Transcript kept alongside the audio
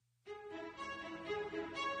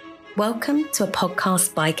Welcome to a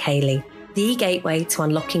podcast by Kaylee, the gateway to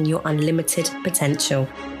unlocking your unlimited potential.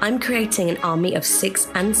 I'm creating an army of 6-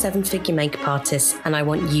 and 7-figure makeup artists, and I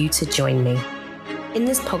want you to join me. In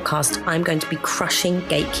this podcast, I'm going to be crushing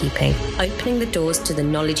gatekeeping, opening the doors to the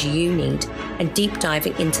knowledge you need, and deep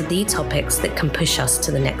diving into the topics that can push us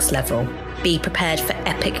to the next level. Be prepared for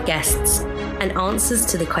epic guests and answers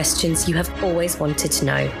to the questions you have always wanted to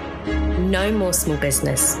know. No more small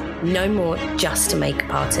business. No more just a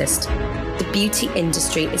makeup artist. The beauty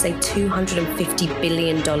industry is a $250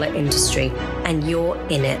 billion industry, and you're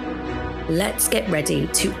in it. Let's get ready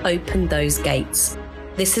to open those gates.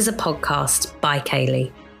 This is a podcast by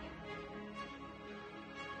Kaylee.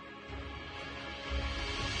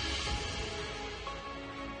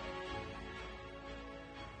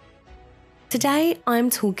 Today, I'm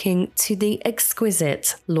talking to the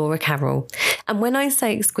exquisite Laura Carroll. And when I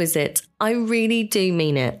say exquisite, I really do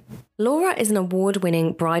mean it. Laura is an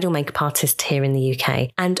award-winning bridal makeup artist here in the UK.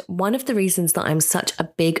 And one of the reasons that I'm such a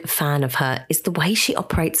big fan of her is the way she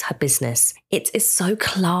operates her business. It is so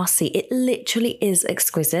classy. It literally is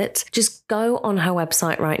exquisite. Just go on her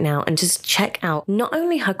website right now and just check out not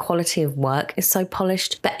only her quality of work is so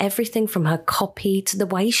polished, but everything from her copy to the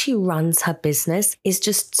way she runs her business is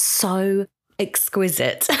just so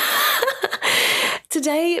exquisite.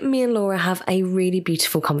 Today, me and Laura have a really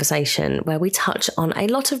beautiful conversation where we touch on a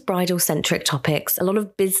lot of bridal-centric topics, a lot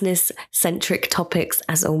of business-centric topics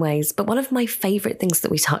as always, but one of my favourite things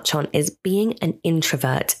that we touch on is being an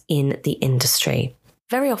introvert in the industry.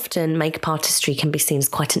 Very often, makeup artistry can be seen as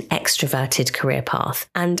quite an extroverted career path.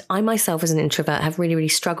 And I myself as an introvert have really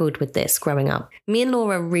struggled with this growing up. Me and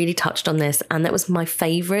Laura really touched on this, and that was my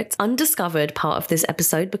favourite undiscovered part of this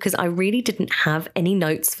episode because I really didn't have any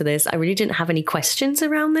notes for this. I really didn't have any questions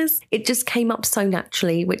around this. It just came up so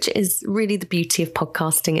naturally, which is really the beauty of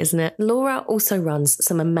podcasting, isn't it? Laura also runs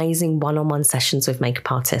some amazing one-on-one sessions with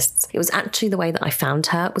makeup artists. It was actually the way that I found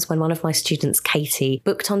her was when one of my students, Katie,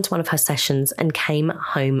 booked onto one of her sessions and came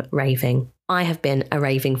home raving. I have been a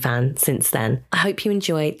raving fan since then. I hope you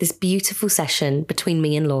enjoy this beautiful session between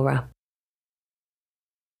me and Laura.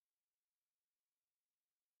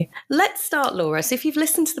 Let's start, Laura. So if you've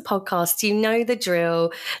listened to the podcast, you know the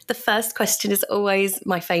drill. The first question is always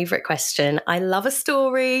my favourite question. I love a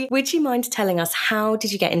story. Would you mind telling us, how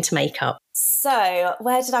did you get into makeup? So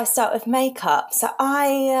where did I start with makeup? So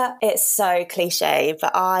it's so cliche,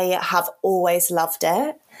 but I have always loved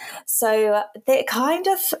it. So it kind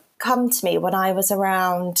of come to me when I was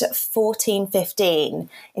around 14, 15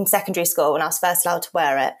 in secondary school when I was first allowed to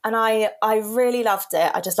wear it. And I really loved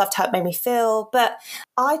it. I just loved how it made me feel. But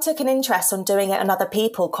I took an interest on doing it on other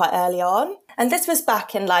people quite early on. And this was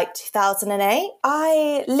back in 2008.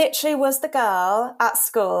 I literally was the girl at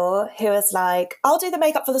school who was like, I'll do the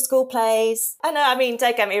makeup for the school plays. And I mean,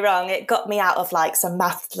 don't get me wrong, it got me out of some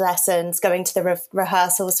math lessons, going to the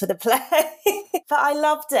rehearsals for the play. But I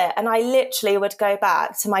loved it. And I literally would go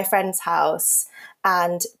back to my friend's house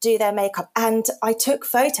and do their makeup. And I took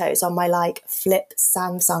photos on my flip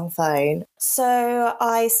Samsung phone. So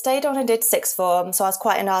I stayed on and did sixth form. So I was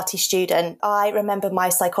quite an arty student. I remember my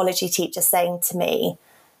psychology teacher saying to me,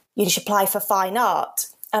 you should apply for fine art.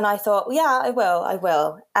 And I thought, well, yeah, I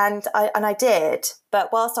will. And I did.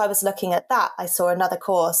 But whilst I was looking at that, I saw another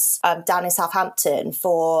course down in Southampton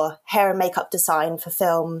for hair and makeup design for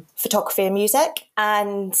film, photography and music.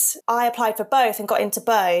 And I applied for both and got into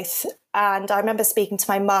both. And I remember speaking to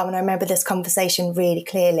my mum, and I remember this conversation really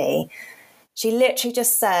clearly. She literally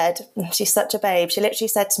just said, she's such a babe, she literally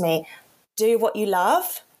said to me, do what you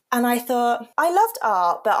love. And I thought, I loved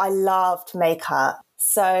art, but I loved makeup.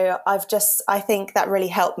 So I think that really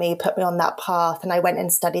helped me, put me on that path. And I went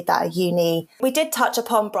and studied that at uni. We did touch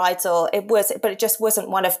upon bridal, but it just wasn't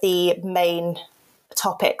one of the main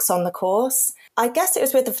topics on the course. I guess it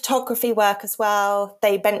was with the photography work as well.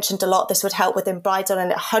 They mentioned a lot this would help within bridal,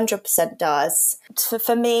 and it 100% does.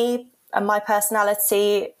 For me and my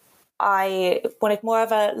personality, I wanted more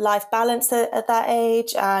of a life balance at that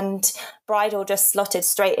age, and bridal just slotted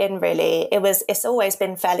straight in, really. It's always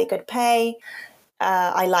been fairly good pay.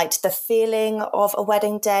 I liked the feeling of a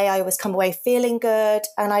wedding day. I always come away feeling good.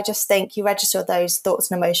 And I just think you register those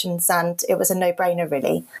thoughts and emotions, and it was a no-brainer,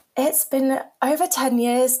 really. It's been over 10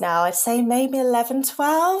 years now. I'd say maybe 11,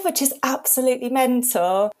 12, which is absolutely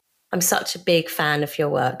mental. I'm such a big fan of your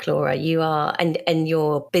work, Laura. You are, and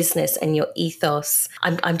your business and your ethos.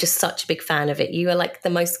 I'm just such a big fan of it. You are like the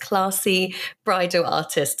most classy bridal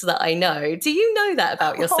artist that I know. Do you know that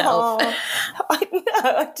about yourself? Oh,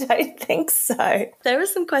 I don't think so. There are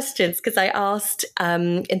some questions because I asked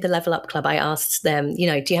in the Level Up Club, I asked them, do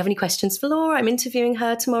you have any questions for Laura? I'm interviewing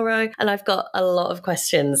her tomorrow. And I've got a lot of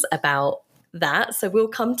questions about that. So we'll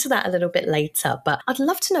come to that a little bit later. But I'd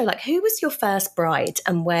love to know, like, who was your first bride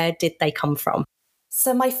and where did they come from?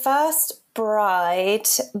 So my first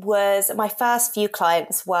my first few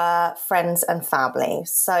clients were friends and family.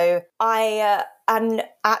 So I am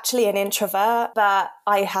actually an introvert, but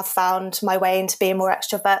I have found my way into being more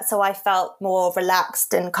extrovert. So I felt more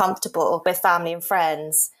relaxed and comfortable with family and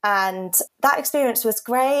friends. And that experience was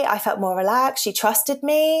great. I felt more relaxed. She trusted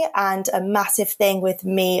me. And a massive thing with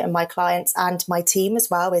me and my clients and my team as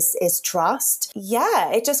well is trust. Yeah,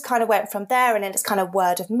 it just kind of went from there. And then it's kind of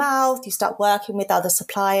word of mouth. You start working with other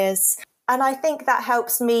suppliers. And I think that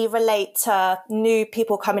helps me relate to new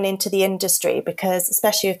people coming into the industry because,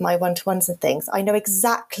 especially with my one-to-ones and things, I know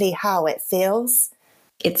exactly how it feels.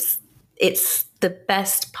 It's the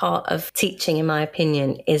best part of teaching, in my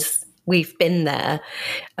opinion, is we've been there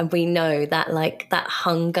and we know that, like, that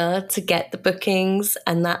hunger to get the bookings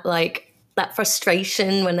and that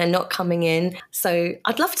frustration when they're not coming in. So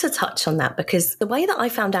I'd love to touch on that because the way that I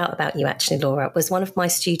found out about you, actually, Laura, was one of my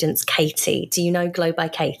students, Katie. Do you know Glow by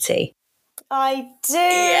Katie? I do.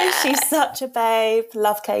 Yeah. She's such a babe.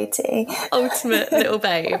 Love Katie. Ultimate little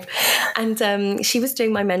babe. And she was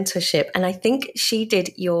doing my mentorship. And I think she did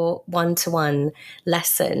your one-to-one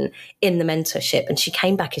lesson in the mentorship. And she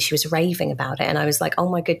came back and she was raving about it. And I was like, oh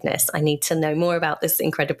my goodness, I need to know more about this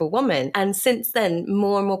incredible woman. And since then,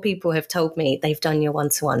 more and more people have told me they've done your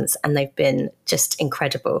one-to-ones and they've been just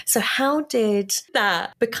incredible. So how did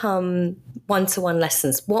that become one-to-one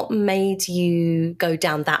lessons? What made you go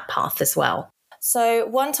down that path as well? So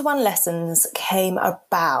one-to-one lessons came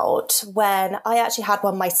about when I actually had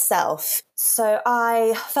one myself. So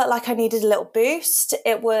I felt like I needed a little boost.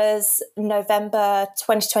 It was November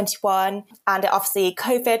 2021 and obviously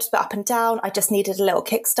COVID was up and down. I just needed a little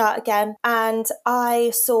kickstart again. And I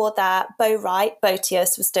saw that Bo Wright,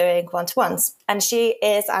 Botius, was doing one-to-ones. And she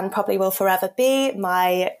is and probably will forever be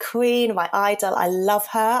my queen, my idol. I love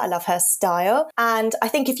her. I love her style. And I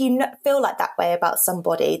think if you feel like that way about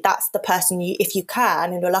somebody, that's the person you, if you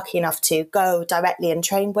can, and you're lucky enough to go directly and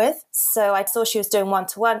train with. So I saw she was doing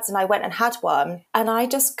one-to-ones and I went and had one. And I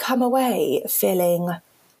just come away feeling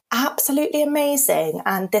absolutely amazing.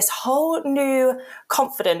 And this whole new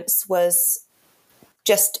confidence was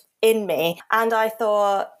just in me. And I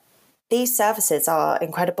thought, these services are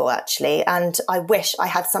incredible, actually. And I wish I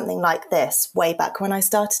had something like this way back when I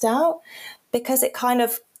started out, because it kind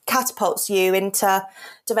of catapults you into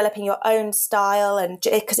developing your own style and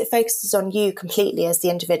because it focuses on you completely as the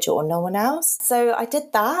individual and no one else. So I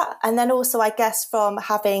did that. And then also, I guess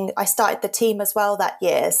I started the team as well that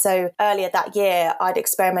year. So earlier that year, I'd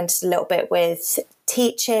experimented a little bit with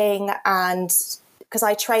teaching and because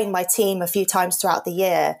I trained my team a few times throughout the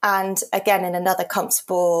year. And again, in another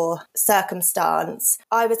comfortable circumstance,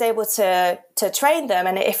 I was able to train them.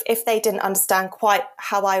 And if they didn't understand quite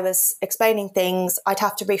how I was explaining things, I'd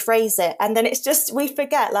have to rephrase it. And then it's just, we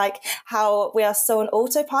forget like how we are so on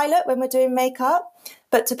autopilot when we're doing makeup.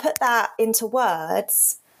 But to put that into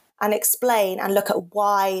words and explain and look at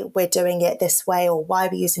why we're doing it this way or why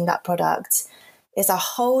we're using that product is a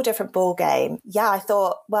whole different ball game. Yeah, I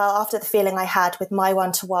thought, well, after the feeling I had with my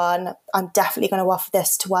one-to-one, I'm definitely going to offer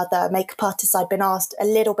this to other makeup artists I'd been asked a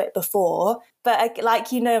little bit before. But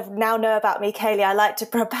like now know about me, Kaylee, I like to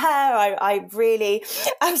prepare. I really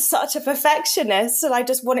am such a perfectionist and I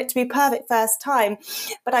just want it to be perfect first time.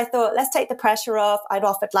 But I thought, let's take the pressure off. I'd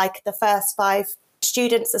offered like the first 5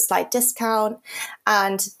 students a slight discount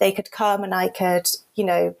and they could come and I could,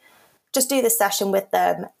 just do the session with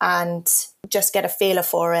them and just get a feeler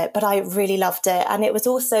for it. But I really loved it. And it was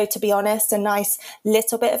also, to be honest, a nice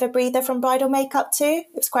little bit of a breather from bridal makeup too.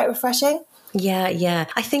 It was quite refreshing. Yeah.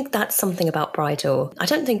 I think that's something about bridal. I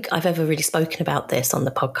don't think I've ever really spoken about this on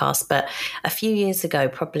the podcast, but a few years ago,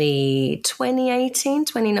 probably 2018,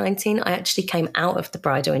 2019, I actually came out of the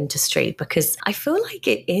bridal industry because I feel like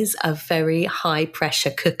it is a very high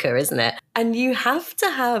pressure cooker, isn't it? And you have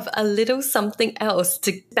to have a little something else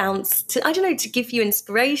to bounce to, I don't know, to give you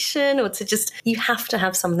inspiration or to just, you have to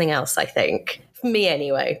have something else, I think. For me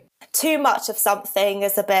anyway. Too much of something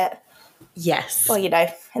is a bit... Yes. Well,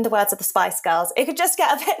 in the words of the Spice Girls, it could just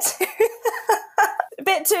get a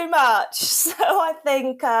bit too much. So I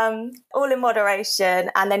think all in moderation,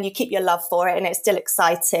 and then you keep your love for it and it's still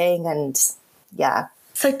exciting and yeah.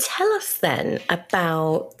 So tell us then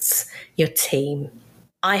about your team.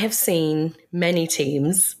 I have seen many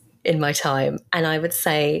teams in my time, and I would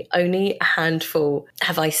say only a handful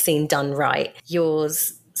have I seen done right.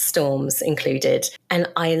 Yours, Storms included. And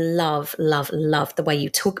I love, love, love the way you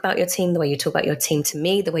talk about your team, the way you talk about your team to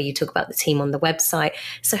me, the way you talk about the team on the website.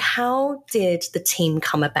 So how did the team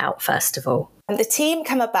come about, first of all? The team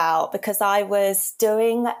came about because I was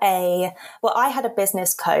doing I had a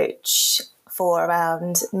business coach for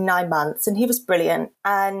around 9 months, and he was brilliant.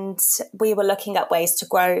 And we were looking at ways to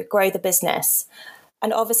grow the business.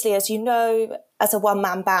 And obviously, as you know, as a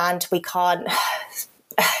one-man band, we can't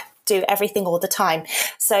do everything all the time.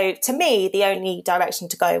 So to me, the only direction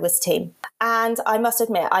to go was team. And I must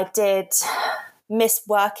admit, I did miss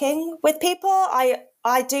working with people.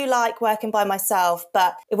 I do like working by myself,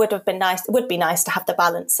 but it would be nice to have the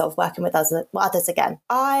balance of working with others again.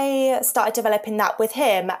 I started developing that with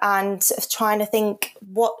him and trying to think,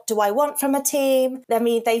 what do I want from a team? I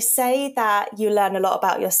mean, they say that you learn a lot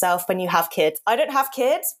about yourself when you have kids. I don't have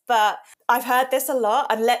kids, but I've heard this a lot.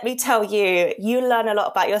 And let me tell you, you learn a lot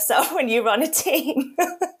about yourself when you run a team.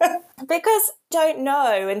 Because you don't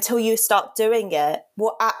know until you start doing it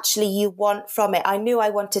what actually you want from it. I knew I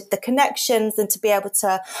wanted the connections and to be able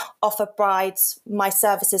to offer brides my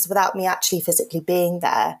services without me actually physically being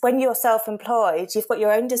there. When you're self-employed, you've got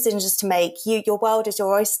your own decisions to make. Your world is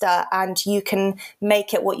your oyster and you can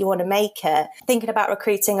make it what you want to make it. Thinking about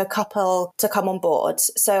recruiting a couple to come on board.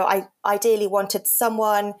 So I ideally wanted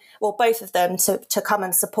someone, well, both of them to come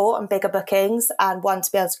and support on bigger bookings and one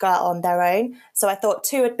to be able to go out on their own. So I thought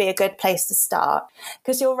 2 would be a good place to start.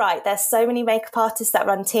 Because you're right, there's so many makeup artists that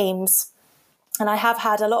run teams. And I have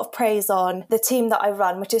had a lot of praise on the team that I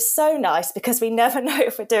run, which is so nice because we never know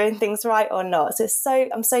if we're doing things right or not. So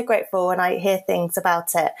I'm so grateful when I hear things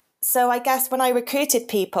about it. So I guess when I recruited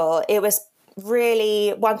people, it was really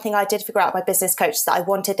one thing I did figure out with my business coach is that I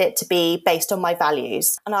wanted it to be based on my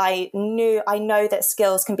values. And I know that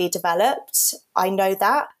skills can be developed. I know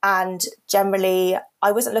that. And generally,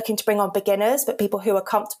 I wasn't looking to bring on beginners, but people who are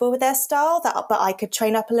comfortable with their style, but I could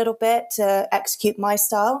train up a little bit to execute my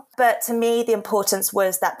style. But to me, the importance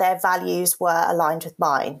was that their values were aligned with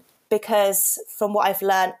mine. Because from what I've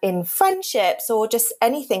learned in friendships or just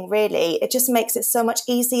anything really, it just makes it so much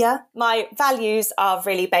easier. My values are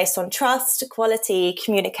really based on trust, quality,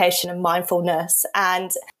 communication and mindfulness.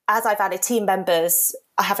 And as I've added team members,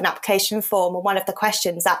 I have an application form and one of the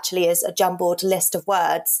questions actually is a jumbled list of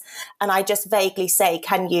words. And I just vaguely say,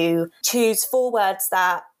 can you choose 4 words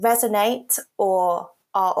that resonate or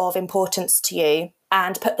are of importance to you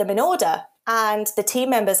and put them in order? And the team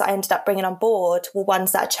members I ended up bringing on board were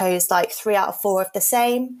ones that I chose like 3 out of 4 of the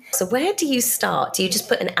same. So where do you start? Do you just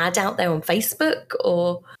put an ad out there on Facebook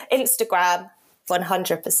or? Instagram,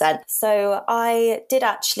 100%. So I did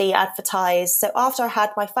actually advertise. So after I had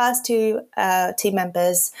my first 2 team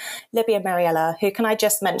members, Libby and Mariella, who can I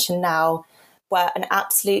just mention now, were an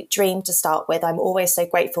absolute dream to start with. I'm always so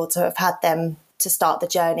grateful to have had them to start the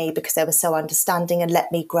journey because they were so understanding and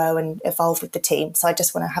let me grow and evolve with the team. So I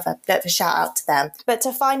just want to have a bit of a shout out to them. But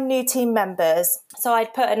to find new team members, so I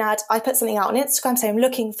put something out on Instagram saying I'm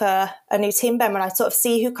looking for a new team member and I sort of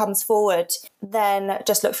see who comes forward, then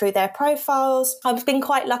just look through their profiles. I've been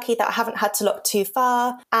quite lucky that I haven't had to look too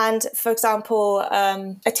far. And for example,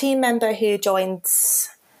 a team member who joined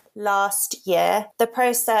last year, the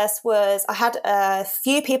process was I had a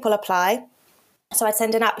few people apply. So I'd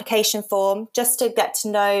send an application form just to get to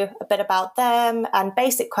know a bit about them and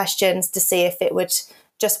basic questions to see if it would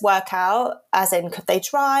just work out, as in could they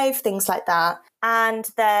drive, things like that.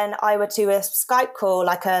 And then I would do a Skype call,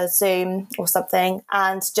 like a Zoom or something,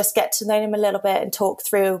 and just get to know them a little bit and talk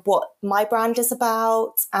through what my brand is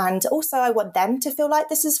about. And also I want them to feel like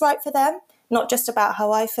this is right for them, not just about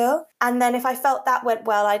how I feel. And then if I felt that went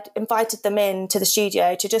well, I'd invited them in to the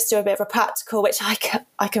studio to just do a bit of a practical, which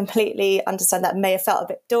I completely understand that may have felt a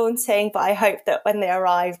bit daunting, but I hope that when they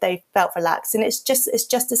arrived, they felt relaxed. And it's just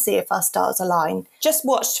to see if our stars align. Just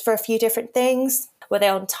watched for a few different things. Were they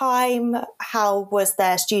on time? How was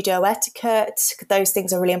their studio etiquette? Those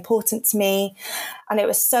things are really important to me. And it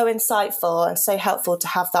was so insightful and so helpful to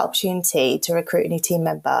have that opportunity to recruit a new team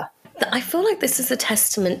member. I feel like this is a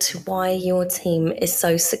testament to why your team is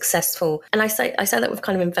so successful. And I say that with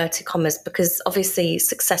kind of inverted commas because obviously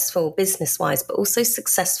successful business-wise, but also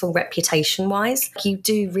successful reputation-wise. You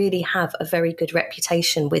do really have a very good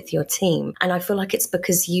reputation with your team. And I feel like it's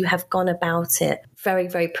because you have gone about it very,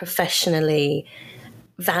 very professionally,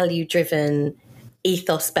 value-driven,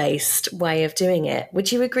 ethos-based way of doing it.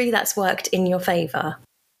 Would you agree that's worked in your favour?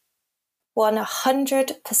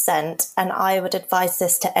 100%. And I would advise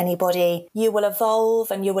this to anybody. You will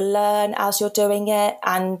evolve and you will learn as you're doing it.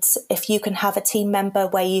 And if you can have a team member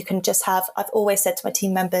where you can just have, I've always said to my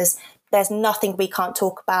team members, there's nothing we can't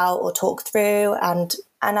talk about or talk through. And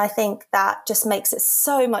I think that just makes it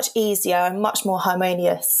so much easier and much more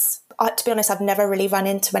harmonious. To be honest, I've never really run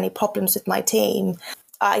into any problems with my team.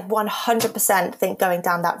 I 100% think going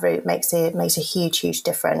down that route makes a huge, huge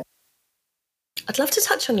difference. I'd love to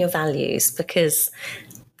touch on your values because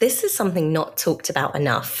this is something not talked about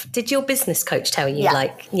enough. Did your business coach tell you,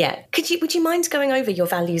 would you mind going over your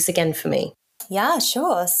values again for me? Yeah,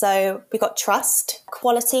 sure. So we got trust,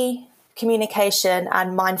 quality, communication,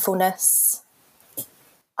 and mindfulness.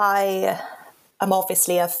 I am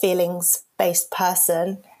obviously a feelings-based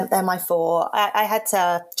person. They're my 4. I had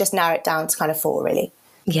to just narrow it down to kind of 4, really.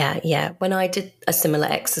 Yeah. When I did a similar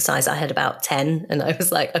exercise, I had about 10 and I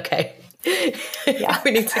was like, okay,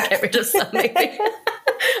 we need to get rid of something.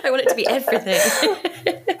 I want it to be everything.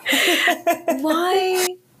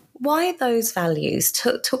 Why those values?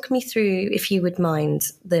 Talk me through, if you would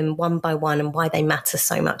mind, them one by one and why they matter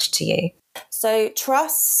so much to you. So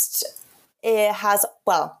trust has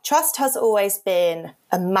always been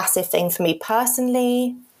a massive thing for me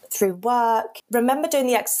personally, through work. Remember doing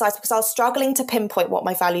the exercise because I was struggling to pinpoint what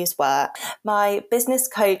my values were. My business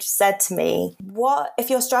coach said to me, if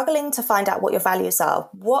you're struggling to find out what your values are,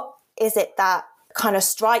 what is it that kind of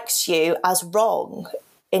strikes you as wrong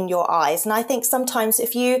in your eyes? And I think sometimes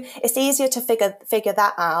it's easier to figure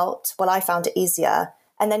that out. Well, I found it easier.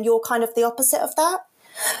 And then you're kind of the opposite of that.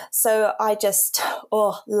 So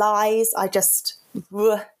lies,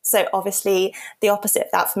 so obviously the opposite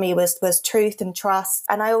of that for me was truth and trust.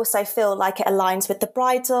 And I also feel like it aligns with the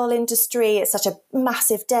bridal industry. It's such a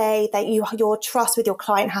massive day that your trust with your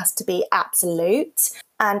client has to be absolute.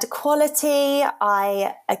 And quality,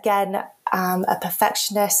 I, again, am a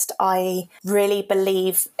perfectionist. I really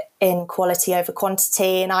believe in quality over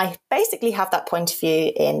quantity. And I basically have that point of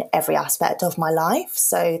view in every aspect of my life.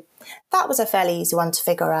 So that was a fairly easy one to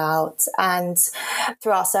figure out. And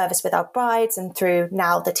through our service with our brides and through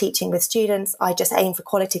now the teaching with students, I just aim for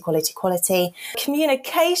quality.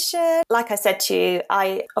 Communication, like I said to you,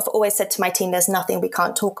 I've always said to my team, there's nothing we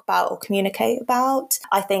can't talk about or communicate about.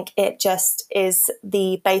 I think it just is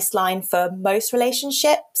the baseline for most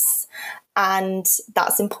relationships. And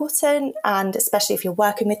that's important. And especially if you're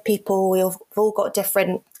working with people, we've all got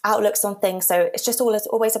different outlooks on things. So it's just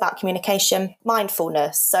always about communication,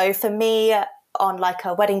 mindfulness. So for me, on like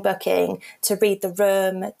a wedding booking, to read the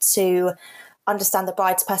room, to understand the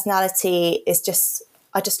bride's personality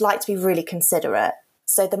I just like to be really considerate.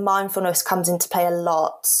 So the mindfulness comes into play a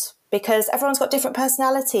lot because everyone's got different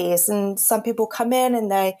personalities and some people come in and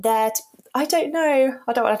they're there to, I don't know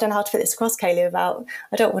how to put this across, Kaylee, about,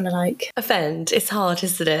 I don't want to offend. It's hard,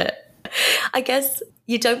 isn't it? I guess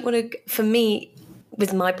you don't want to, for me,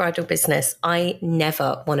 with my bridal business, I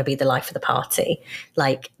never want to be the life of the party.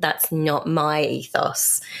 Like, that's not my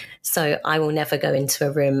ethos. So I will never go into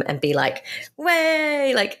a room and be like,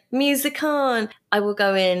 way, like music on. I will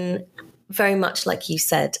go in very much like you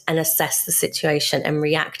said and assess the situation and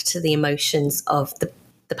react to the emotions of the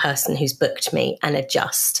person who's booked me and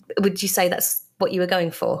adjust. Would you say that's what you were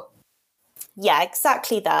going for? Yeah,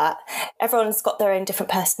 exactly that. Everyone's got their own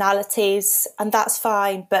different personalities and that's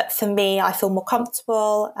fine. But for me, I feel more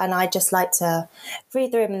comfortable and I just like to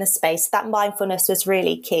read the room in the space. That mindfulness was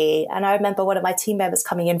really key. And I remember one of my team members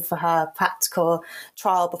coming in for her practical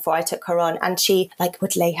trial before I took her on, and she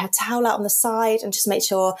would lay her towel out on the side and just make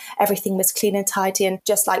sure everything was clean and tidy and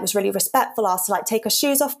just was really respectful. Asked to take her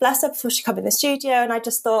shoes off, bless her, before she come in the studio. And I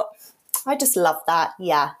just thought, I just love that.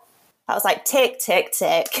 Yeah. I was like, tick, tick,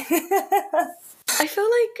 tick. I feel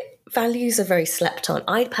like values are very slept on.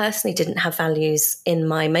 I personally didn't have values in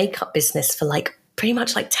my makeup business for pretty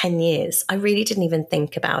much 10 years. I really didn't even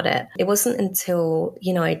think about it. It wasn't until,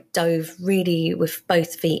 I dove really with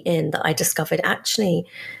both feet in that I discovered actually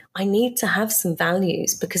I need to have some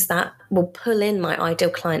values because that will pull in my ideal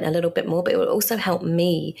client a little bit more, but it will also help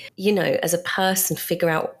me, as a person figure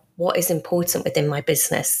out what is important within my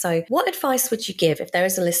business. So what advice would you give if there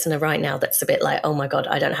is a listener right now that's a bit like, oh my God,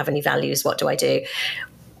 I don't have any values, what do I do?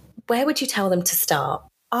 Where would you tell them to start?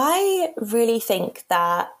 I really think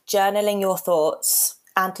that journaling your thoughts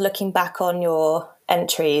and looking back on your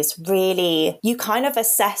entries, really, you kind of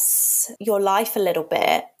assess your life a little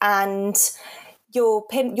bit and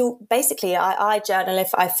you'll basically, I journal if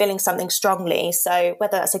I'm feeling something strongly. So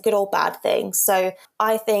whether that's a good or bad thing. So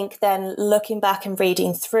I think then looking back and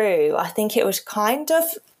reading through, I think it would kind of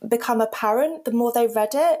become apparent the more they read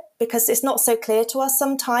it, because it's not so clear to us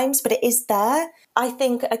sometimes, but it is there. I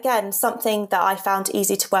think, again, something that I found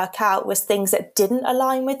easy to work out was things that didn't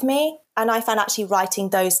align with me. And I found actually writing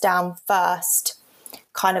those down first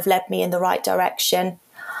kind of led me in the right direction.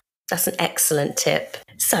 That's an excellent tip.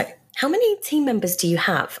 So, how many team members do you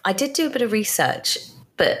have? I did do a bit of research,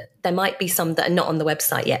 but there might be some that are not on the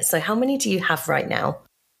website yet. So how many do you have right now?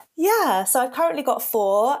 Yeah, so I've currently got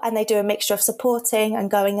 4, and they do a mixture of supporting and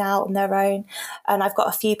going out on their own. And I've got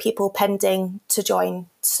a few people pending to join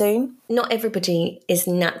soon. Not everybody is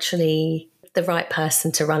naturally the right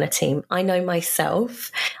person to run a team. I know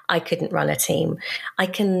myself, I couldn't run a team. I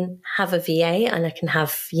can have a VA and I can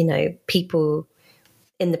have, people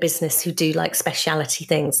in the business who do like speciality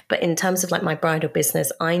things. But in terms of like my bridal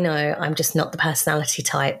business, I know I'm just not the personality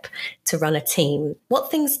type to run a team.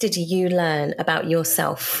 What things did you learn about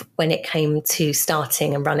yourself when it came to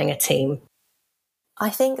starting and running a team?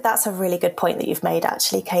 I think that's a really good point that you've made,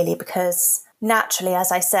 actually, Kaylee, because naturally,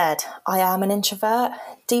 as I said, I am an introvert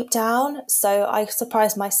deep down. So I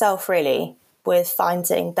surprised myself really with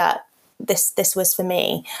finding that this was for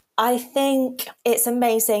me. I think it's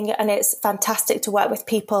amazing and it's fantastic to work with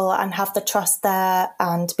people and have the trust there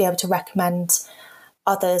and be able to recommend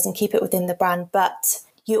others and keep it within the brand. But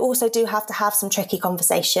you also do have to have some tricky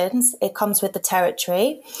conversations. It comes with the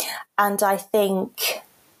territory. And I think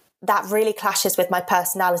that really clashes with my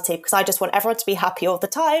personality, because I just want everyone to be happy all the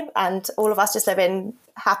time and all of us just live in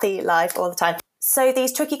happy life all the time. So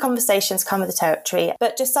these tricky conversations come with the territory,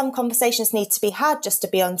 but just some conversations need to be had just to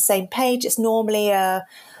be on the same page. It's normally a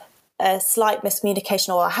slight miscommunication,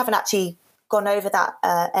 or I haven't actually gone over that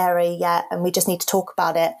area yet and we just need to talk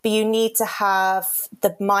about it. But you need to have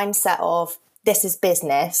the mindset of this is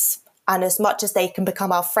business. And as much as they can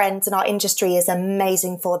become our friends, and our industry is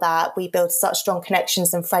amazing for that, we build such strong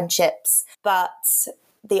connections and friendships. But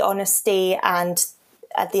the honesty, and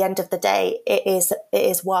at the end of the day, it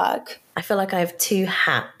is work. I feel like I have 2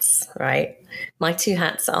 hats, right? My 2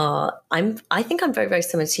 hats are, I think I'm very, very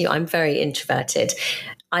similar to you. I'm very introverted.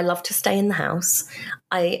 I love to stay in the house.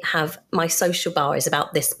 I have my social bar is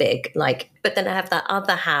about this big, but then I have that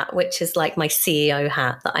other hat, which is like my CEO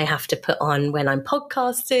hat that I have to put on when I'm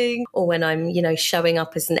podcasting or when I'm, showing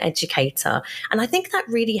up as an educator. And I think that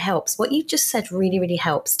really helps. What you just said really, really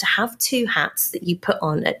helps to have 2 hats that you put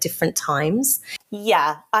on at different times.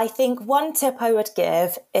 Yeah, I think one tip I would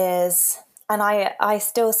give is, and I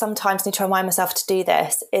still sometimes need to remind myself to do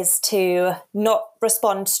this, is to not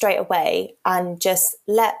respond straight away and just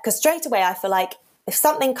because straight away I feel like if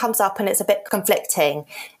something comes up and it's a bit conflicting,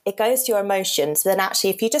 it goes to your emotions. But then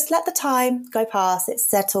actually, if you just let the time go past, it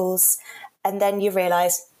settles, and then you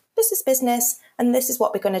realise this is business and this is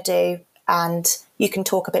what we're going to do, and you can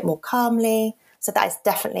talk a bit more calmly. So that is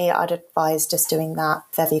definitely, I'd advise just doing that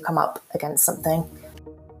if ever you come up against something.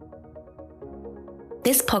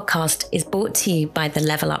 This podcast is brought to you by the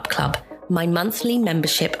Level Up Club, my monthly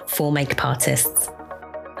membership for makeup artists.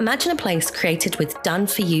 Imagine a place created with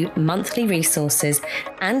done-for-you monthly resources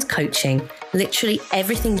and coaching, literally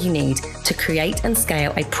everything you need to create and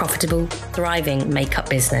scale a profitable, thriving makeup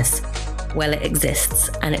business. Well, it exists,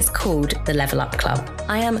 and it's called the Level Up Club.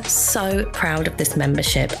 I am so proud of this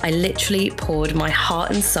membership. I literally poured my heart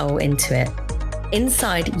and soul into it.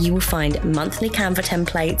 Inside, you will find monthly Canva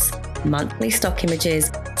templates, monthly stock images,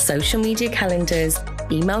 social media calendars,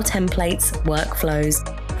 email templates, workflows,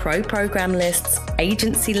 pro program lists,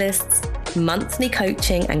 agency lists, monthly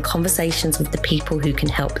coaching and conversations with the people who can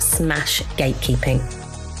help smash gatekeeping.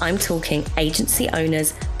 I'm talking agency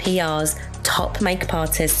owners, PRs, top makeup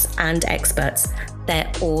artists and experts.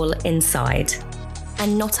 They're all inside.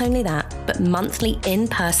 And not only that, but monthly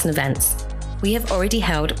in-person events. We have already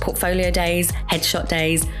held portfolio days, headshot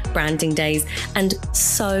days, branding days, and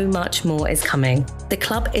so much more is coming. The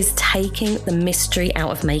club is taking the mystery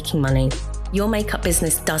out of making money. Your makeup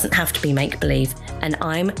business doesn't have to be make-believe, and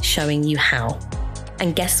I'm showing you how.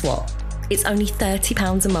 And guess what? It's only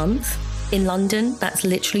 £30 a month. In London, that's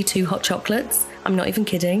literally 2 hot chocolates. I'm not even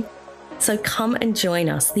kidding. So come and join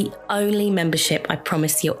us, the only membership I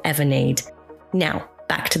promise you'll ever need. Now,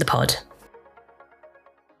 back to the pod.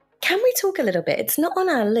 Can we talk a little bit? It's not on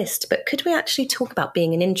our list, but could we actually talk about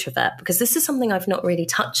being an introvert? Because this is something I've not really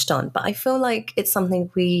touched on, but I feel like it's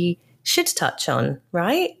something we should touch on,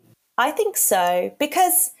 right? I think so,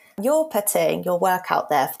 because you're putting your work out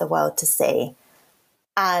there for the world to see.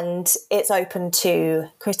 and it's open to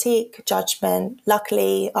critique, judgment.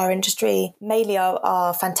 Luckily, our industry mainly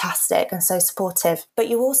are fantastic and so supportive. But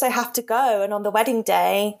you also have to go, and on the wedding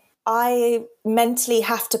day, I mentally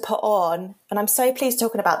have to put on, and I'm so pleased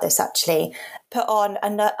talking about this actually, put on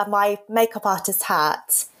my makeup artist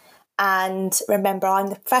hat. And remember, I'm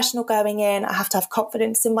the professional going in. I have to have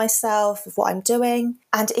confidence in myself, of what I'm doing.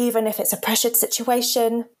 And even if it's a pressured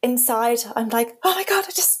situation inside, I'm like, oh my God,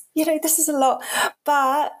 this is a lot.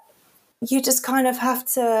 But you just kind of have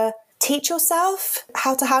to teach yourself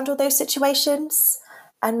how to handle those situations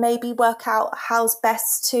and maybe work out how's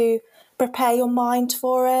best to prepare your mind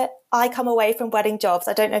for it. I come away from wedding jobs,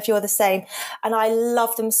 I don't know if you're the same, and I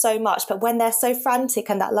love them so much. But when they're so frantic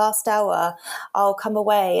and that last hour, I'll come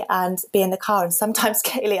away and be in the car. And sometimes,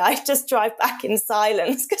 Kaylee, I just drive back in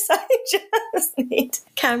silence because I just need...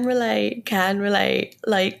 Can relate.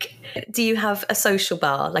 Like, do you have a social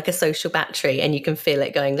bar, like a social battery, and you can feel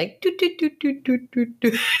it going like do, do, do, do, do, do,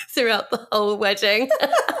 do, throughout the whole wedding?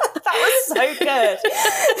 That was so good.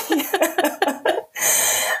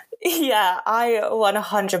 Yeah, I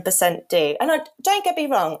 100% do. And don't get me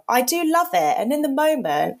wrong, I do love it. And in the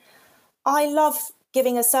moment, I love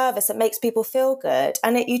giving a service that makes people feel good.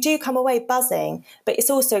 And you do come away buzzing, but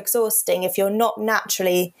it's also exhausting if you're not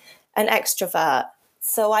naturally an extrovert.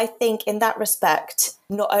 So I think in that respect,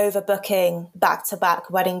 not overbooking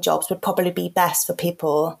back-to-back wedding jobs would probably be best for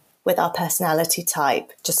people with our personality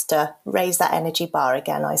type, just to raise that energy bar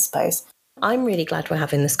again, I suppose. I'm really glad we're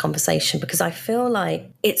having this conversation because I feel like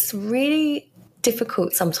it's really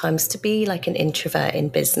difficult sometimes to be like an introvert in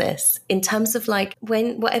business, in terms of like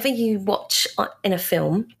whatever you watch in a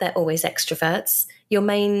film, they're always extroverts. Your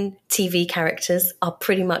main TV characters are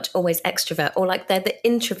pretty much always extrovert, or like they're the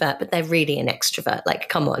introvert, but they're really an extrovert. Like,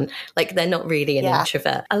 come on, like they're not really an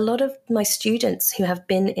introvert. A lot of my students who have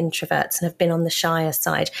been introverts and have been on the shyer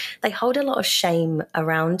side, they hold a lot of shame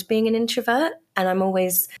around being an introvert. And I'm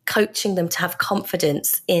always coaching them to have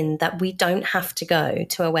confidence in that we don't have to go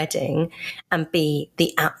to a wedding and be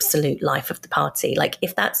the absolute life of the party. Like,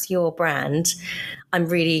 if that's your brand, I'm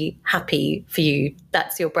really happy for you.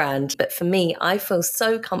 That's your brand. But for me, I feel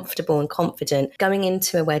so comfortable and confident going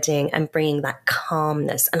into a wedding and bringing that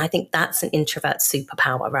calmness. And I think that's an introvert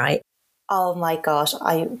superpower, right? Oh my gosh,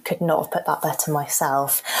 I could not have put that better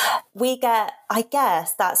myself. I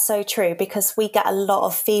guess that's so true, because we get a lot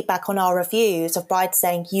of feedback on our reviews of brides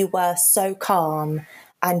saying you were so calm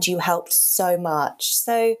and you helped so much.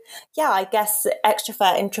 So yeah, I guess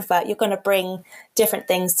extrovert, introvert, you're going to bring different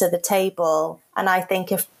things to the table. And I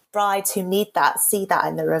think if brides who need that see that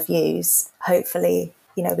in the reviews, hopefully,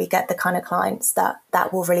 we get the kind of clients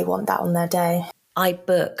that will really want that on their day. I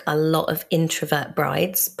book a lot of introvert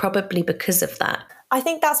brides, probably because of that. I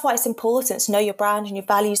think that's why it's important to know your brand and your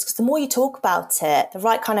values, because the more you talk about it, the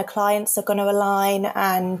right kind of clients are going to align.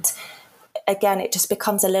 And again, it just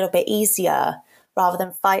becomes a little bit easier rather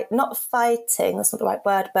than not fighting, that's not the right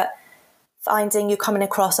word, but finding you coming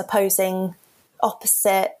across opposing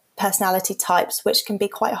opposite personality types, which can be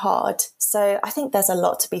quite hard. So I think there's a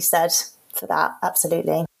lot to be said for that.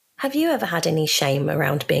 Absolutely. Have you ever had any shame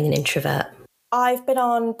around being an introvert? I've been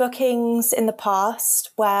on bookings in the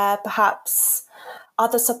past where perhaps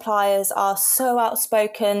other suppliers are so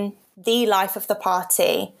outspoken, the life of the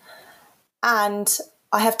party. And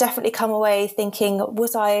I have definitely come away thinking,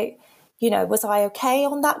 was I okay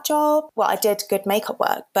on that job? Well, I did good makeup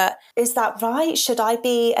work, but is that right? Should I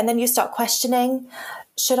be? And then you start questioning,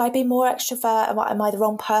 should I be more extrovert? Am I the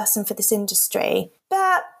wrong person for this industry?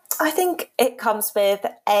 But I think it comes with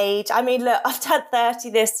age. I mean, look, I've turned 30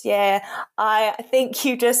 this year. I think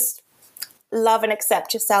you just love and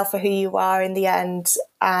accept yourself for who you are in the end,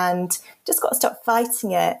 and just got to stop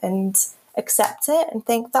fighting it and accept it and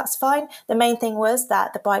think that's fine. The main thing was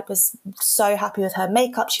that the bride was so happy with her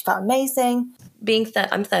makeup. She felt amazing.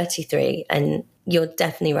 I'm 33, and you're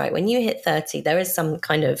definitely right. When you hit 30, there is some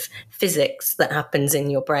kind of physics that happens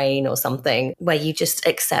in your brain or something where you just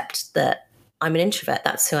accept that I'm an introvert.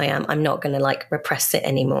 That's who I am. I'm not going to repress it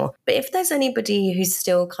anymore. But if there's anybody who's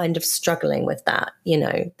still kind of struggling with that,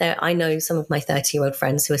 I know some of my 30-year-old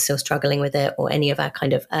friends who are still struggling with it, or any of our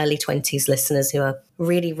kind of early 20s listeners who are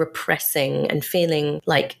really repressing and feeling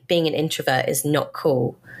like being an introvert is not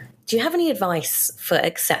cool. Do you have any advice for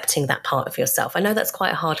accepting that part of yourself? I know that's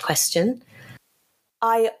quite a hard question.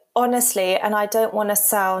 I honestly, and I don't want to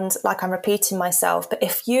sound like I'm repeating myself, but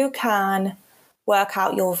if you can work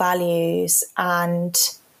out your values and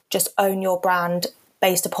just own your brand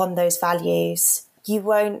based upon those values, you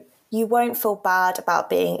won't you won't feel bad about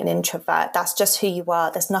being an introvert. That's just who you are.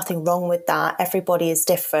 There's nothing wrong with that. Everybody is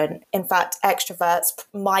different. In fact, extroverts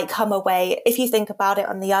might come away, if you think about it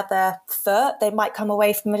on the other foot, they might come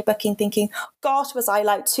away from a booking thinking, gosh, was I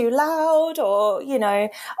like too loud? Or, you know,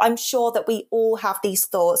 I'm sure that we all have these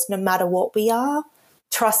thoughts no matter what we are.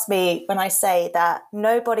 Trust me when I say that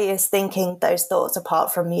nobody is thinking those thoughts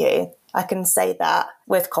apart from you. I can say that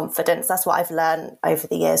with confidence. That's what I've learned over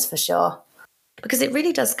the years for sure. Because it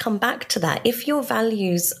really does come back to that. If your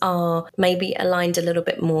values are maybe aligned a little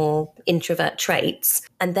bit more introvert traits,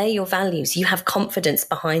 and they're your values, you have confidence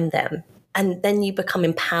behind them, and then you become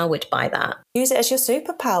empowered by that. Use it as your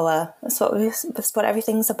superpower. That's what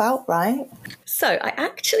everything's about, right? So I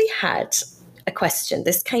actually had a question.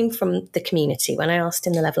 This came from the community when I asked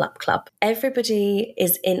in the Level Up Club. Everybody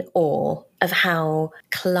is in awe of how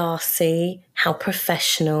classy, how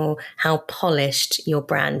professional, how polished your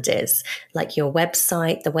brand is. Like your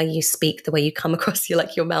website, the way you speak, the way you come across, you're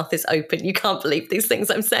like your mouth is open. You can't believe these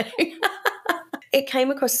things I'm saying. It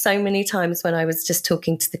came across so many times when I was just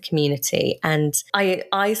talking to the community, and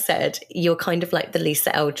I said, you're kind of like the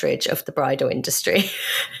Lisa Eldridge of the bridal industry.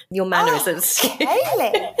 Your mannerisms. Oh,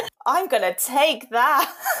 Kaylee, I'm going to take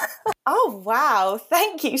that. Oh, wow.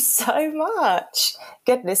 Thank you so much.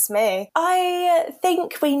 Goodness me. I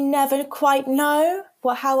think we never quite know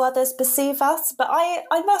how others perceive us, but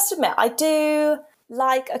I must admit, I do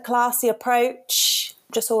like a classy approach.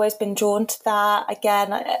 Just always been drawn to that.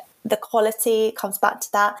 Again, the quality comes back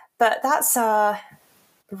to that. But that's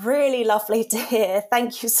really lovely to hear.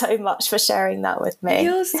 Thank you so much for sharing that with me.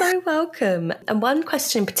 You're so welcome. And one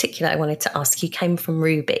question in particular I wanted to ask you came from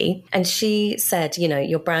Ruby. And she said, you know,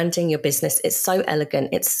 your branding, your business, it's so elegant,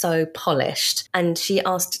 it's so polished. And she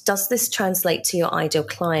asked, does this translate to your ideal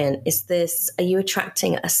client? Are you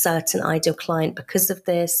attracting a certain ideal client because of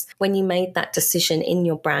this? When you made that decision in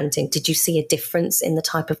your branding, did you see a difference in the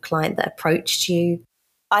type of client that approached you?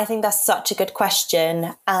 I think that's such a good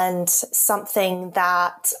question, and something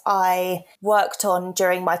that I worked on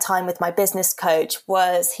during my time with my business coach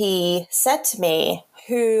was he said to me,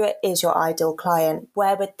 who is your ideal client?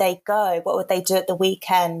 Where would they go? What would they do at the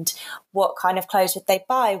weekend? What kind of clothes would they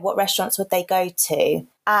buy? What restaurants would they go to?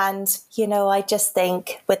 And, you know, I just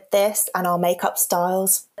think with this and our makeup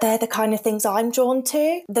styles, they're the kind of things I'm drawn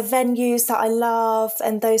to. The venues that I love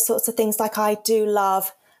and those sorts of things, like I do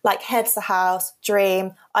love, like Head's the House,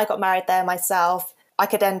 Dream. I got married there myself. I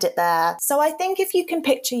could end it there. So I think if you can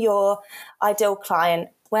picture your ideal client,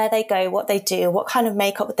 where they go, what they do, what kind of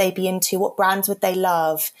makeup would they be into, what brands would they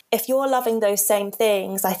love? If you're loving those same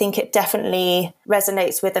things, I think it definitely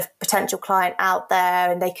resonates with a potential client out there,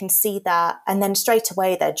 and they can see that. And then straight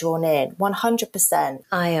away, they're drawn in 100%.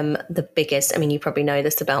 I am the biggest, I mean, you probably know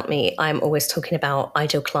this about me. I'm always talking about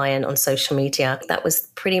ideal client on social media. That was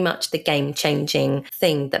pretty much the game-changing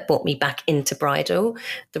thing that brought me back into bridal.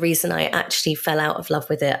 The reason I actually fell out of love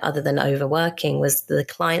with it, other than overworking, was the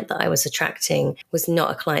client that I was attracting was not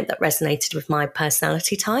a client that resonated with my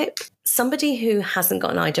personality type. Somebody who hasn't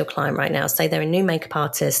got an ideal client right now, say they're a new makeup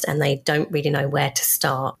artist and they don't really know where to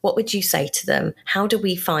start, what would you say to them? How do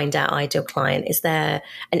we find our ideal client? Is there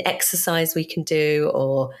an exercise we can do,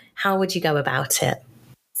 or how would you go about it?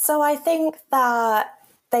 So I think that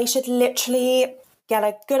they should literally get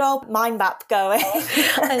a good old mind map going.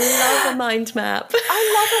 I love a mind map.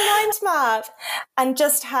 I love a mind map. And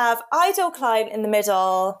just have ideal client in the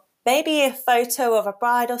middle, maybe a photo of a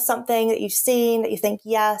bride or something that you've seen that you think,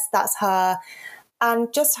 yes, that's her.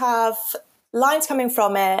 And just have lines coming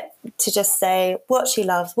from it to just say what she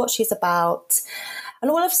loves, what she's about. And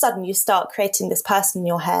all of a sudden you start creating this person in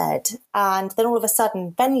your head. And then all of a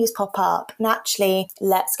sudden venues pop up. And actually,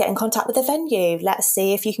 let's get in contact with the venue. Let's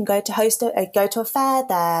see if you can go to a fair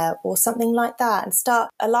there or something like that, and start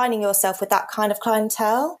aligning yourself with that kind of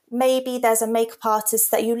clientele. Maybe there's a makeup artist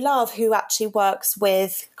that you love who actually works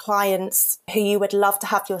with clients who you would love to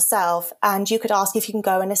have yourself. And you could ask if you can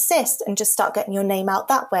go and assist and just start getting your name out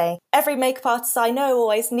that way. Every makeup artist I know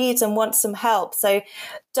always needs and wants some help. So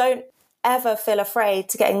don't ever feel afraid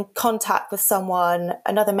to get in contact with someone,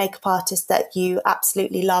 another makeup artist that you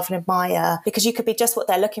absolutely love and admire, because you could be just what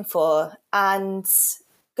they're looking for, and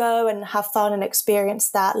go and have fun and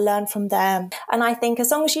experience that, learn from them. And I think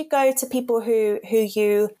as long as you go to people who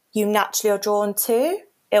you naturally are drawn to,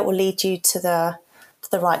 it will lead you to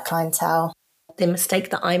the right clientele. The mistake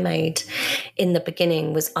that I made in the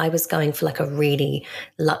beginning was I was going for like a really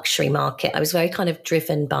luxury market. I was very kind of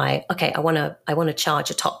driven by, okay, I want to charge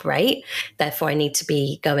a top rate. Therefore, I need to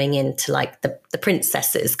be going into like the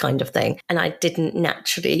princesses kind of thing. And I didn't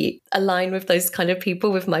naturally align with those kind of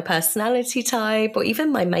people with my personality type or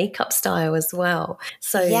even my makeup style as well.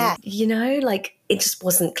 So, Yeah. like it just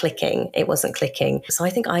wasn't clicking. It wasn't clicking. So I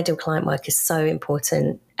think ideal client work is so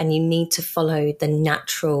important, and you need to follow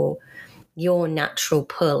your natural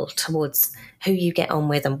pull towards who you get on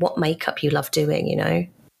with and what makeup you love doing,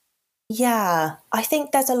 Yeah, I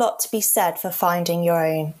think there's a lot to be said for finding your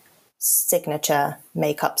own signature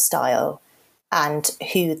makeup style and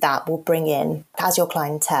who that will bring in as your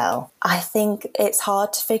clientele. I think it's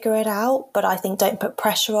hard to figure it out, but I think don't put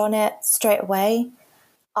pressure on it straight away.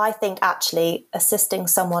 I think actually assisting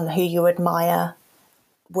someone who you admire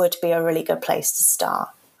would be a really good place to start.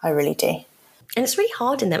 I really do. And it's really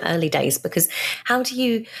hard in them early days, because how do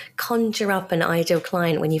you conjure up an ideal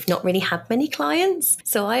client when you've not really had many clients?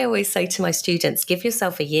 So I always say to my students, give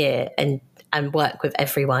yourself a year and work with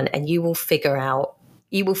everyone, and you will figure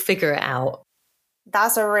it out.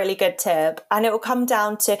 That's a really good tip. And it will come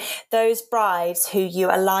down to those brides who you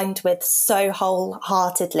aligned with so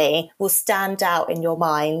wholeheartedly will stand out in your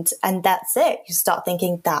mind. And that's it. You start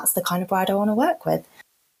thinking, that's the kind of bride I want to work with.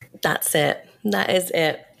 That's it. That is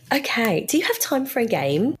it. Okay, do you have time for a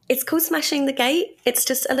game? It's called Smashing the Gate. It's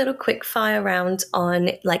just a little quick fire round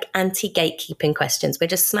on like anti-gatekeeping questions. We're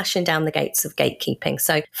just smashing down the gates of gatekeeping.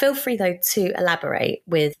 So feel free though to elaborate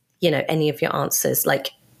with, any of your answers.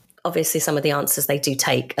 Like obviously some of the answers, they do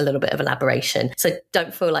take a little bit of elaboration. So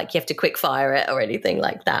don't feel like you have to quick fire it or anything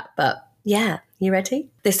like that. But yeah, you ready?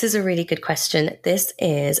 This is a really good question. This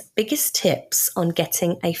is biggest tips on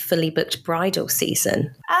getting a fully booked bridal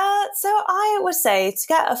season. So I would say to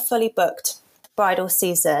get a fully booked bridal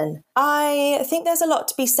season, I think there's a lot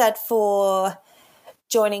to be said for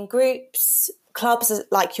joining groups, clubs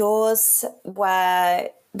like yours,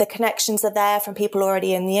 where the connections are there from people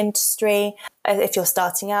already in the industry. If you're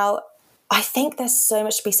starting out, I think there's so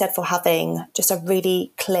much to be said for having just a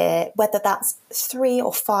really clear, whether that's 3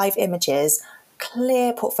 or 5 images,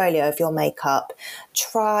 clear portfolio of your makeup.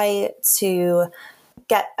 Try to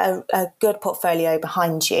get a good portfolio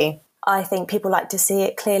behind you. I think people like to see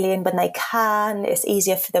it clearly, and when they can, it's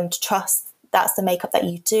easier for them to trust that's the makeup that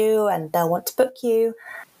you do and they'll want to book you.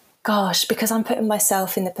 Gosh, because I'm putting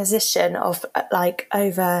myself in the position of like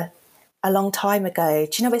over a long time ago.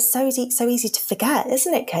 Do you know, it's so easy to forget,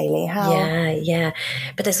 isn't it, Kaylee? How? Yeah.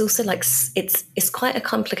 But there's also like, it's quite a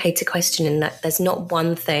complicated question in that there's not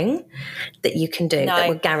one thing that you can do that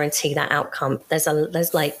will guarantee that outcome. There's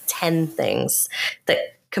like 10 things that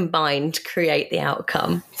combined create the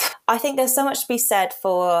outcome. I think there's so much to be said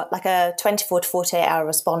for like a 24 to 48 hour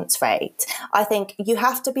response rate. I think you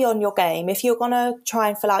have to be on your game. If you're going to try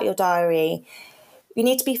and fill out your diary, you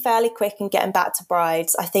need to be fairly quick in getting back to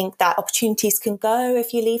brides. I think that opportunities can go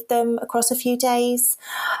if you leave them across a few days.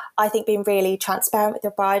 I think being really transparent with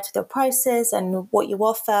your bride, with your prices and what you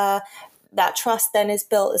offer, that trust then is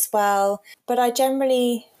built as well. But I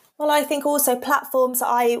think also platforms,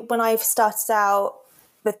 when I've started out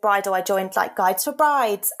with bridal, I joined like Guides for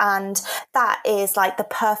Brides, and that is like the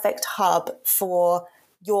perfect hub for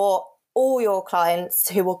all your clients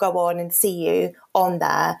who will go on and see you on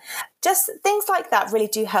there. Just things like that really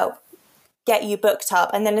do help get you booked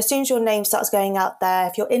up. And then as soon as your name starts going out there,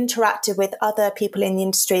 if you're interactive with other people in the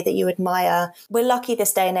industry that you admire, we're lucky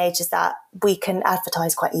this day and age is that we can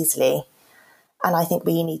advertise quite easily. And I think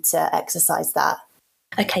we need to exercise that.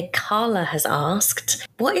 Okay, Carla has asked,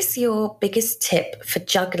 what is your biggest tip for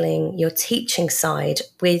juggling your teaching side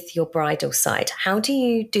with your bridal side? How do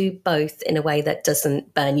you do both in a way that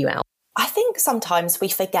doesn't burn you out? I think sometimes we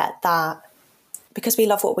forget that because we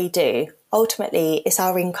love what we do, ultimately it's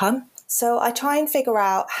our income. So I try and figure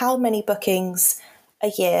out how many bookings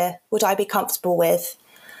a year would I be comfortable with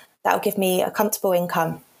that will give me a comfortable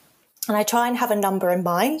income. And I try and have a number in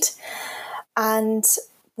mind. And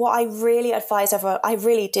what I really advise everyone, I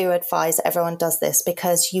really do advise that everyone does this,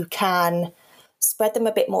 because you can spread them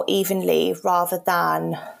a bit more evenly rather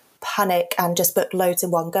than panic and just book loads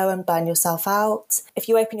in one go and burn yourself out. If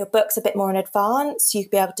you open your books a bit more in advance, you'll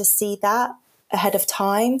be able to see that ahead of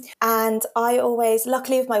time. And I always,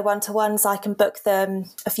 luckily with my one-to-ones, I can book them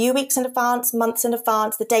a few weeks in advance, months in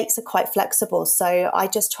advance. The dates are quite flexible. So I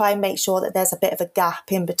just try and make sure that there's a bit of a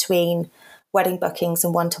gap in between wedding bookings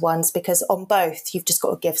and one-to-ones, because on both, you've just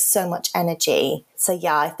got to give so much energy. So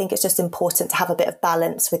yeah, I think it's just important to have a bit of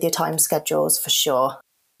balance with your time schedules for sure.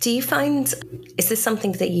 Do you find, is this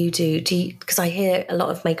something that you do? Because I hear a lot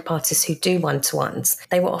of makeup artists who do one-to-ones,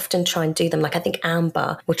 they will often try and do them. Like I think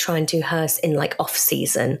Amber will try and do hers in like off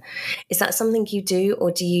season. Is that something you do, or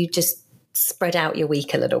do you just spread out your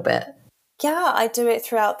week a little bit? Yeah, I do it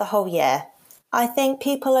throughout the whole year. I think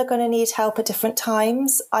people are going to need help at different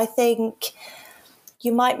times. I think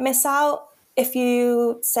you might miss out if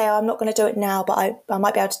you say, oh, I'm not going to do it now, but I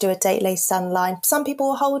might be able to do a date later down the line. Some people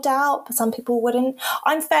will hold out, but some people wouldn't.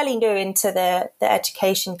 I'm fairly new into the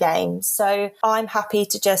education game, so I'm happy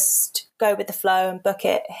to just go with the flow and book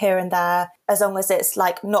it here and there, as long as it's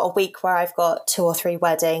like not a week where I've got 2 or 3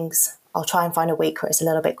 weddings. I'll try and find a week where it's a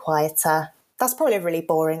little bit quieter. That's probably a really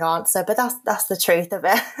boring answer, but that's the truth of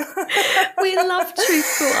it. We love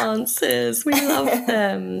truthful answers. We love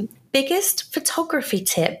them. Biggest photography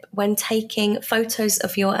tip when taking photos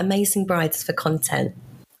of your amazing brides for content?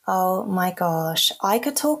 Oh my gosh, I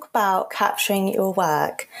could talk about capturing your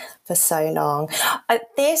work for so long.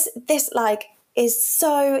 This is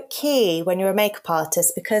so key when you're a makeup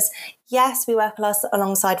artist, because yes, we work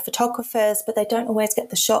alongside photographers, but they don't always get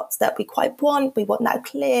the shots that we quite want. We want that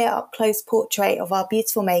clear, up close portrait of our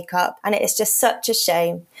beautiful makeup. And it is just such a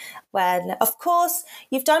shame when, of course,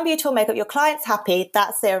 you've done beautiful makeup, your client's happy,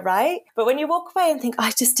 that's it, right? But when you walk away and think,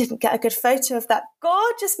 I just didn't get a good photo of that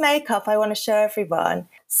gorgeous makeup I want to show everyone.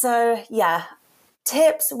 So yeah,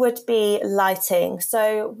 tips would be lighting.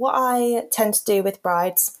 So what I tend to do with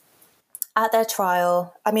brides at their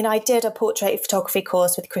trial, I mean, I did a portrait photography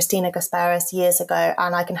course with Christina Gasparis years ago,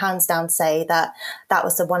 and I can hands down say that that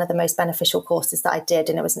was one of the most beneficial courses that I did,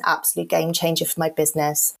 and it was an absolute game changer for my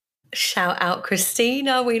business. Shout out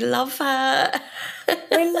Christina, we love her.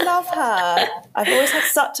 We love her. I've always had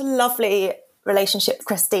such a lovely relationship with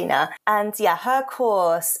Christina. And yeah, her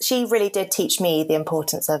course, she really did teach me the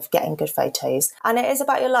importance of getting good photos. And it is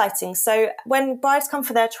about your lighting. So when brides come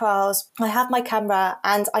for their trials, I have my camera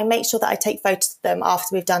and I make sure that I take photos of them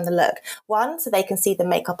after we've done the look. One, so they can see the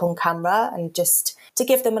makeup on camera and just to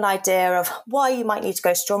give them an idea of why you might need to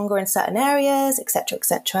go stronger in certain areas,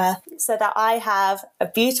 etc., so that I have a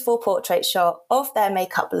beautiful portrait shot of their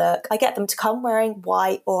makeup look. I get them to come wearing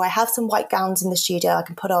white, or I have some white gowns in the studio I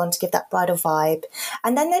can put on to give that bridal vibe.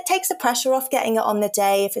 And then it takes the pressure off getting it on the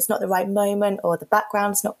day if it's not the right moment, or the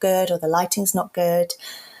background's not good, or the lighting's not good.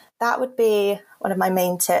 That would be one of my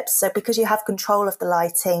main tips. So because you have control of the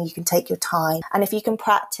lighting, you can take your time. And if you can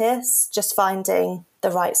practice just finding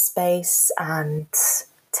the right space and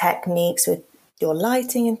techniques with your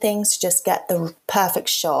lighting and things to just get the perfect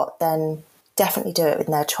shot, then definitely do it with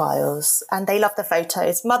their trials. And they love the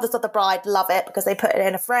photos. Mothers of the bride love it because they put it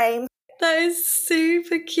in a frame. That is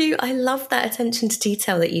super cute. I love that attention to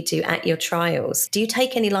detail that you do at your trials. Do you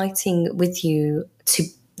take any lighting with you to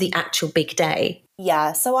the actual big day?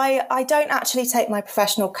 Yeah, so I don't actually take my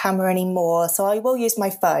professional camera anymore, so I will use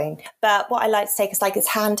my phone. But what I like to take is like this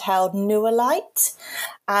handheld newer light,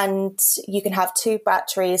 and you can have 2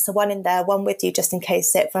 batteries, so one in there, one with you just in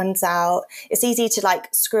case it runs out. It's easy to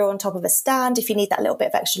like screw on top of a stand if you need that little bit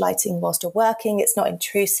of extra lighting whilst you're working. It's not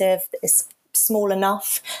intrusive. It's small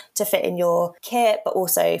enough to fit in your kit, but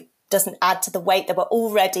also doesn't add to the weight that we're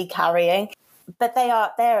already carrying. But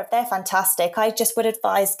they're fantastic. I just would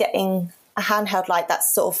advise getting a handheld light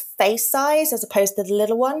that's sort of face size as opposed to the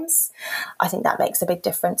little ones. I think that makes a big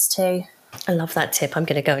difference too. I love that tip. I'm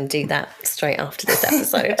going to go and do that straight after this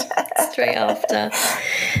episode. Straight after.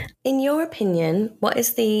 In your opinion, what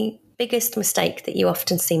is the biggest mistake that you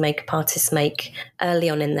often see makeup artists make early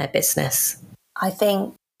on in their business? I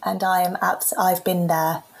think, and I've been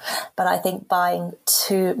there, but I think buying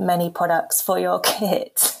too many products for your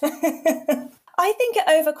kit. I think it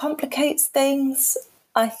overcomplicates things.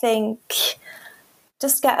 I think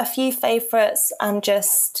just get a few favourites and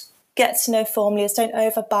just get to know formulas. Don't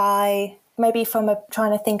overbuy. Maybe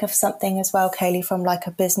trying to think of something as well, Kaylee, from like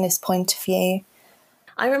a business point of view.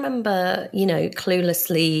 I remember,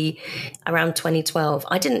 cluelessly around 2012,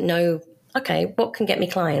 I didn't know, okay, what can get me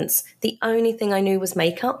clients? The only thing I knew was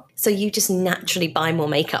makeup. So you just naturally buy more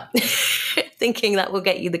makeup, thinking that will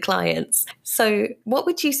get you the clients. So what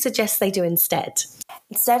would you suggest they do instead?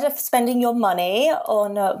 Instead of spending your money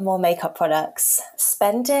on more makeup products,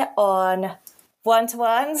 spend it on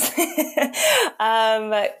one-to-ones,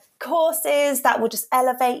 courses that will just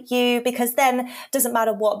elevate you, because then it doesn't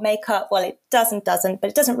matter what makeup, well, it doesn't, but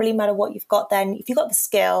it doesn't really matter what you've got then. If you've got the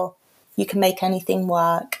skill, you can make anything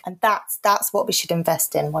work. And that's what we should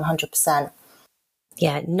invest in 100%.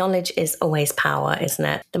 Yeah, knowledge is always power, isn't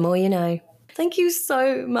it? The more you know. Thank you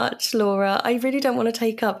so much, Laura. I really don't want to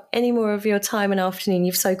take up any more of your time and afternoon.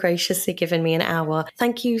 You've so graciously given me an hour.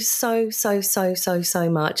 Thank you so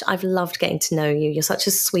much. I've loved getting to know you. You're such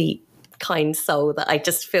a sweet, kind soul that I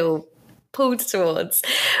just feel pulled towards.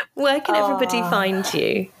 Where can everybody find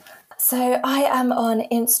you? So I am on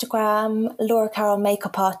Instagram, Laura Carroll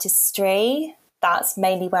Makeup Artistry. That's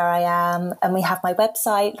mainly where I am. And we have my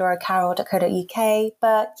website, lauracarroll.co.uk.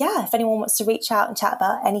 But yeah, if anyone wants to reach out and chat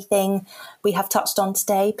about anything we have touched on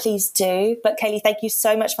today, please do. But Kaylee, thank you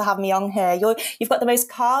so much for having me on here. You've got the most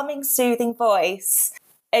calming, soothing voice.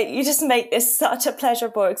 You just make this such a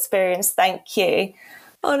pleasurable experience. Thank you.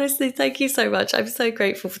 Honestly, thank you so much. I'm so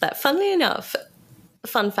grateful for that. Funnily enough,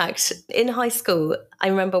 fun fact, in high school, I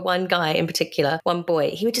remember one guy in particular, one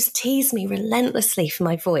boy, he would just tease me relentlessly for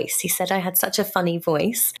my voice. He said I had such a funny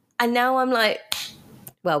voice. And now I'm like,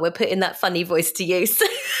 well, we're putting that funny voice to use.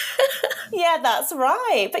 Yeah, that's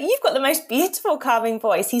right. But you've got the most beautiful, calming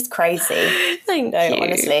voice. He's crazy. Thank you.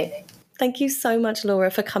 Honestly. Thank you so much,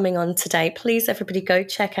 Laura, for coming on today. Please, everybody, go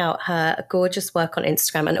check out her gorgeous work on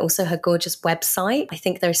Instagram and also her gorgeous website. I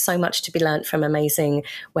think there's so much to be learned from amazing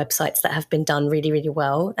websites that have been done really, really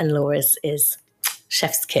well. And Laura's is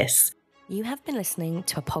chef's kiss. You have been listening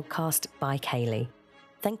to a podcast by Kaylee.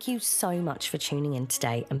 Thank you so much for tuning in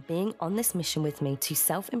today and being on this mission with me to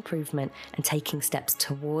self-improvement and taking steps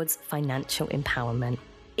towards financial empowerment.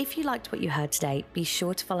 If you liked what you heard today, be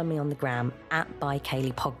sure to follow me on the gram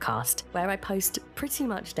 @ByKayleePodcast, where I post pretty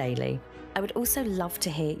much daily. I would also love to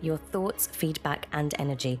hear your thoughts, feedback, and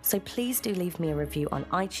energy, so please do leave me a review on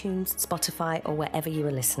iTunes, Spotify, or wherever you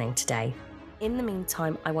are listening today. In the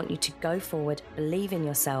meantime, I want you to go forward, believe in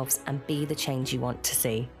yourselves, and be the change you want to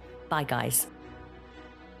see. Bye, guys.